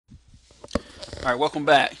All right, welcome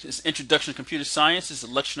back. This is Introduction to Computer Science. This is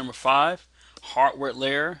lecture number 5, Hardware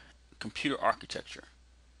Layer, Computer Architecture.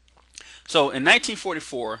 So in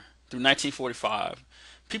 1944 through 1945,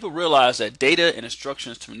 people realized that data and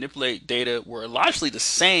instructions to manipulate data were largely the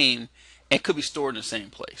same and could be stored in the same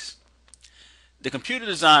place. The computer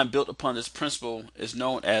design built upon this principle is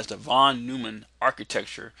known as the von Neumann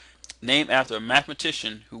architecture, named after a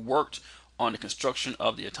mathematician who worked on the construction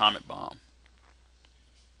of the atomic bomb.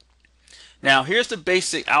 Now, here's the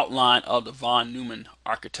basic outline of the von Neumann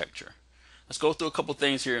architecture. Let's go through a couple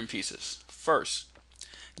things here in pieces. First,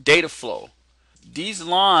 data flow. These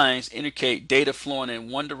lines indicate data flowing in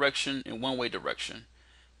one direction, in one-way direction.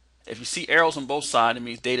 If you see arrows on both sides, it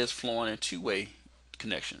means data is flowing in two-way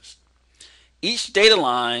connections. Each data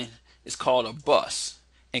line is called a bus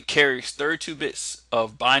and carries 32 bits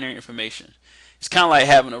of binary information. It's kind of like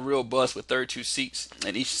having a real bus with 32 seats,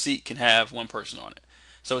 and each seat can have one person on it.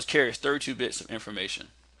 So it carries 32 bits of information.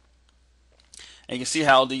 And you can see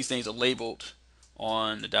how these things are labeled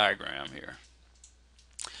on the diagram here.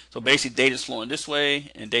 So basically data is flowing this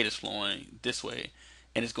way and data is flowing this way,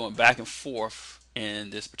 and it's going back and forth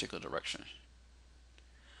in this particular direction.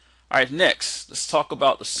 Alright, next let's talk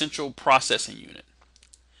about the central processing unit.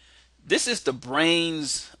 This is the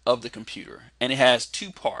brains of the computer, and it has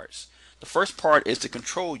two parts. The first part is the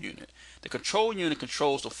control unit. The control unit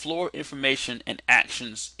controls the flow of information and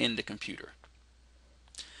actions in the computer.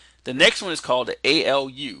 The next one is called the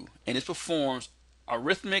ALU, and it performs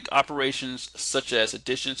arithmetic operations such as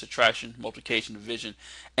addition, subtraction, multiplication, division,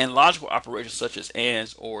 and logical operations such as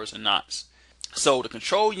ands, ors, and nots. So the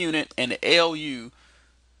control unit and the ALU,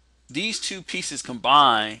 these two pieces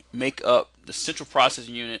combined make up the central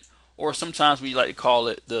processing unit, or sometimes we like to call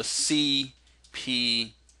it the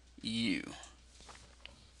CPU.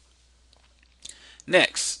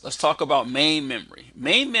 Next, let's talk about main memory.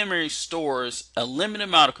 Main memory stores a limited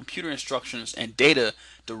amount of computer instructions and data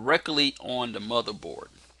directly on the motherboard.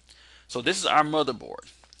 So this is our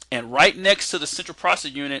motherboard. And right next to the central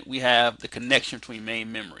processing unit, we have the connection between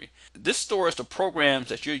main memory. This stores the programs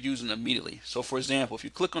that you're using immediately. So for example, if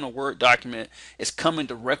you click on a Word document, it's coming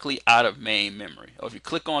directly out of main memory. Or if you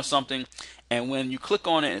click on something, and when you click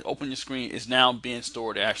on it and open your screen, it's now being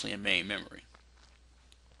stored actually in main memory.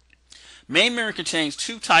 Main memory contains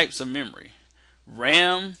two types of memory,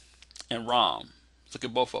 RAM and ROM. Let's look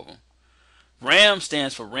at both of them. RAM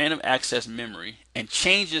stands for random access memory and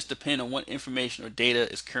changes depending on what information or data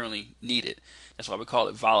is currently needed. That's why we call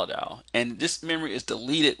it volatile. And this memory is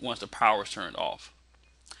deleted once the power is turned off.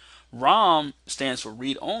 ROM stands for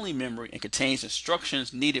read-only memory and contains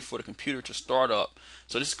instructions needed for the computer to start up.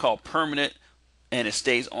 So this is called permanent, and it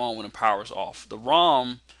stays on when the power is off. The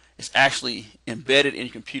ROM is actually embedded in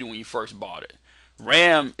your computer when you first bought it.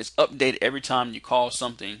 RAM is updated every time you call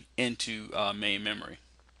something into main memory.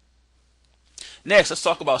 Next, let's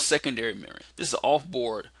talk about secondary memory. This is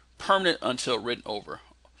off-board, permanent until written over.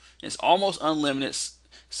 It's almost unlimited,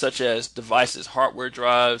 such as devices, hardware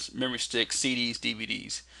drives, memory sticks, CDs,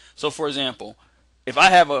 DVDs. So for example, if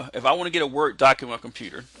I want to get a Word document on my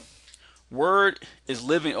computer, Word is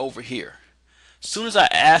living over here. As soon as I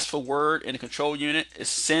ask for Word in the control unit, it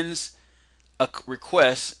sends a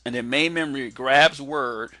request, and then main memory grabs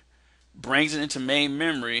Word, brings it into main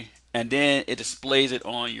memory, and then it displays it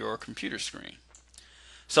on your computer screen.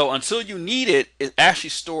 So until you need it, it's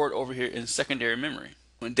actually stored over here in secondary memory.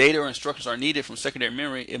 When data or instructions are needed from secondary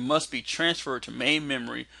memory, it must be transferred to main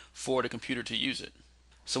memory for the computer to use it.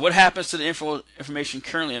 So what happens to the information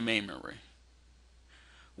currently in main memory?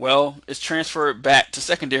 Well, it's transferred back to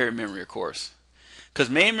secondary memory, of course. Because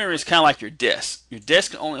main memory is kind of like your desk. Your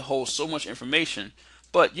desk can only hold so much information,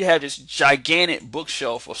 but you have this gigantic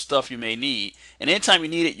bookshelf of stuff you may need, and anytime you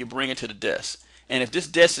need it, you bring it to the desk. And if this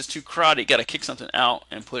desk is too crowded, you got to kick something out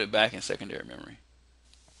and put it back in secondary memory.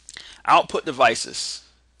 Output devices.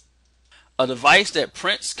 A device that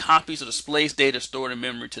prints copies or displays data stored in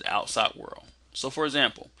memory to the outside world. So for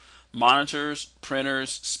example, monitors, printers,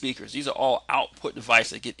 speakers. These are all output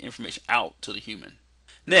devices that get information out to the human.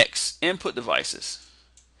 Next, input devices.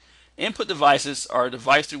 Input devices are a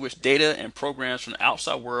device through which data and programs from the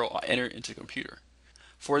outside world are entered into the computer.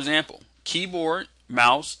 For example, keyboard,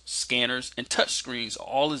 mouse, scanners, and touch screens are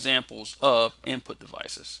all examples of input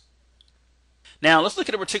devices. Now let's look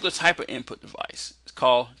at a particular type of input device. It's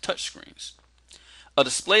called touch screens. A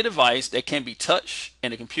display device that can be touched,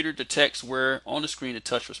 and the computer detects where on the screen the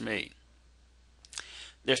touch was made.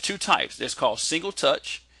 There's two types. There's called single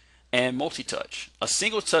touch, and multi-touch. A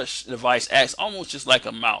single touch device acts almost just like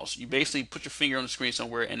a mouse. You basically put your finger on the screen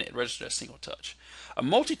somewhere and it registers a single touch. A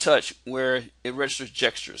multi-touch where it registers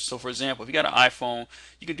gestures. So for example, if you got an iPhone,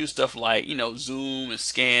 you can do stuff like, zoom and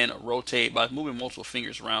scan or rotate by moving multiple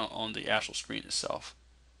fingers around on the actual screen itself.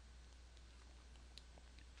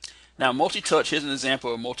 Now multi-touch, here's an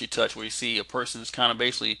example of multi-touch where you see a person is kind of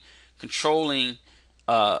basically controlling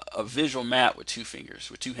a visual map with two fingers,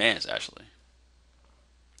 with two hands actually.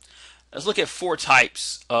 Let's look at 4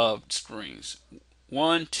 types of screens.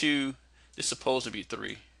 1, 2, this is supposed to be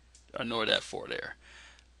 3. Ignore that 4 there.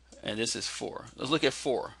 And this is 4. Let's look at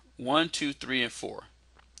 4. 1, 2, 3, and 4.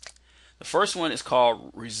 The first one is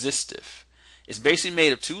called resistive. It's basically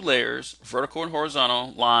made of 2 layers, vertical and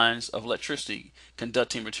horizontal lines of electricity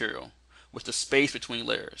conducting material, with the space between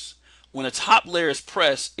layers. When the top layer is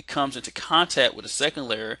pressed, it comes into contact with the second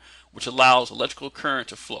layer, which allows electrical current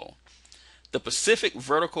to flow. The specific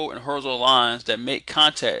vertical and horizontal lines that make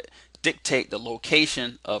contact dictate the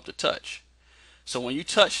location of the touch. So when you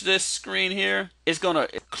touch this screen here, it's going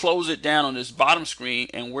to close it down on this bottom screen,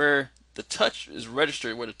 and where the touch is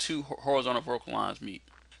registered, where the 2 horizontal vertical lines meet.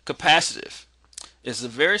 Capacitive is a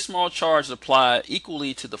very small charge applied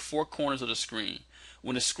equally to the 4 corners of the screen.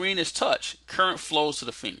 When the screen is touched, current flows to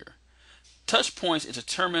the finger. Touch points is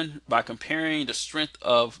determined by comparing the strength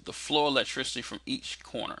of the flow of electricity from each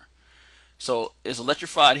corner. So it's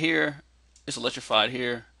electrified here, it's electrified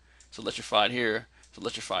here, it's electrified here, it's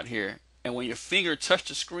electrified here. And when your finger touches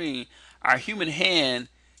the screen, our human hand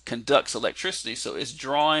conducts electricity, so it's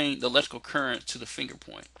drawing the electrical current to the finger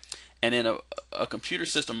point. And then a computer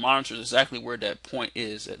system monitors exactly where that point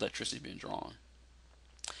is that electricity is being drawn.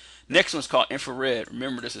 Next one is called infrared.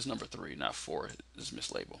 Remember, this is number 3, not 4. This is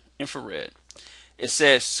mislabeled. Infrared. It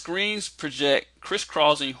says screens project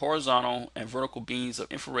crisscrossing horizontal and vertical beams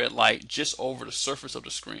of infrared light just over the surface of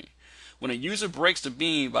the screen. When a user breaks the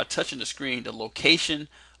beam by touching the screen, the location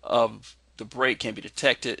of the break can be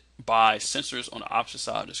detected by sensors on the opposite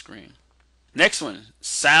side of the screen. Next one,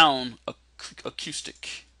 sound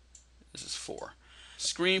acoustic. This is 4.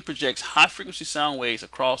 Screen projects high frequency sound waves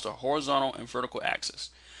across the horizontal and vertical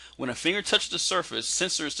axis. When a finger touches the surface,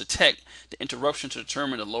 sensors detect the interruption to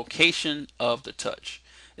determine the location of the touch.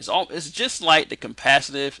 It's just like the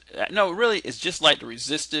capacitive. No, really, it's just like the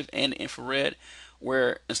resistive and the infrared,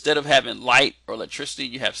 where instead of having light or electricity,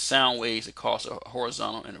 you have sound waves that cause a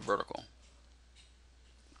horizontal and a vertical.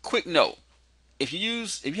 Quick note: if you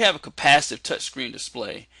have a capacitive touchscreen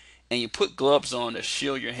display and you put gloves on to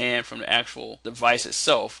shield your hand from the actual device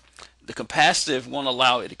itself, the capacitive won't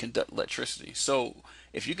allow it to conduct electricity. So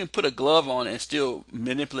if you can put a glove on and still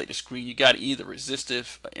manipulate the screen, you got either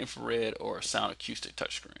resistive, infrared, or a sound acoustic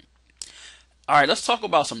touchscreen. Alright, let's talk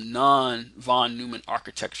about some non-von Neumann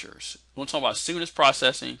architectures. We're going to talk about synchronous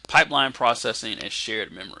processing, pipeline processing, and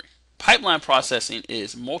shared memory. Pipeline processing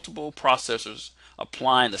is multiple processors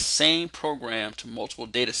applying the same program to multiple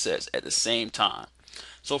data sets at the same time.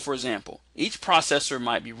 So for example, each processor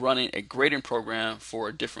might be running a grading program for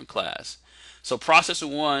a different class. So processor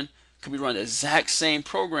 1 could be running the exact same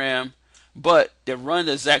program, but they're running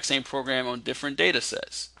the exact same program on different data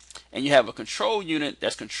sets. And you have a control unit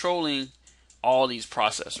that's controlling all these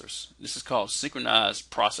processors. This is called synchronized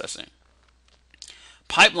processing.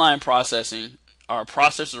 Pipeline processing are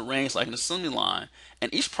processors arranged like an assembly line,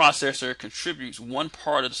 and each processor contributes one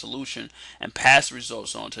part of the solution and passes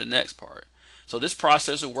results on to the next part. So this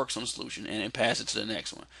processor works on the solution and then passes it to the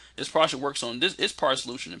next one. This processor works on its part of the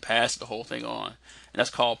solution and passes the whole thing on. And that's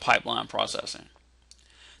called pipeline processing.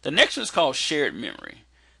 The next one is called shared memory.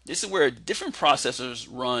 This is where different processors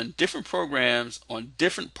run different programs on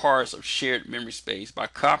different parts of shared memory space by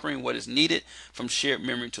copying what is needed from shared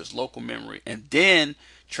memory to its local memory, and then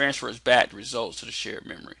transfers back the results to the shared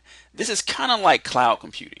memory. This is kind of like cloud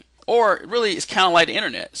computing, or really it's kind of like the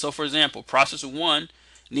internet. So for example, processor 1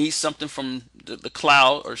 needs something from the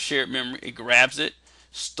cloud or shared memory. It grabs it,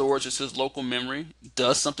 stores it to its local memory,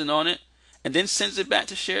 does something on it, and then sends it back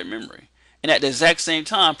to shared memory. And at the exact same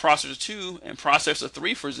time, processor 2 and processor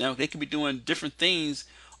 3, for example, they could be doing different things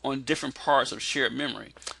on different parts of shared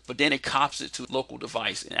memory, but then it copies it to a local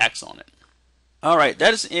device and acts on it. Alright,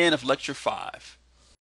 that is the end of lecture 5.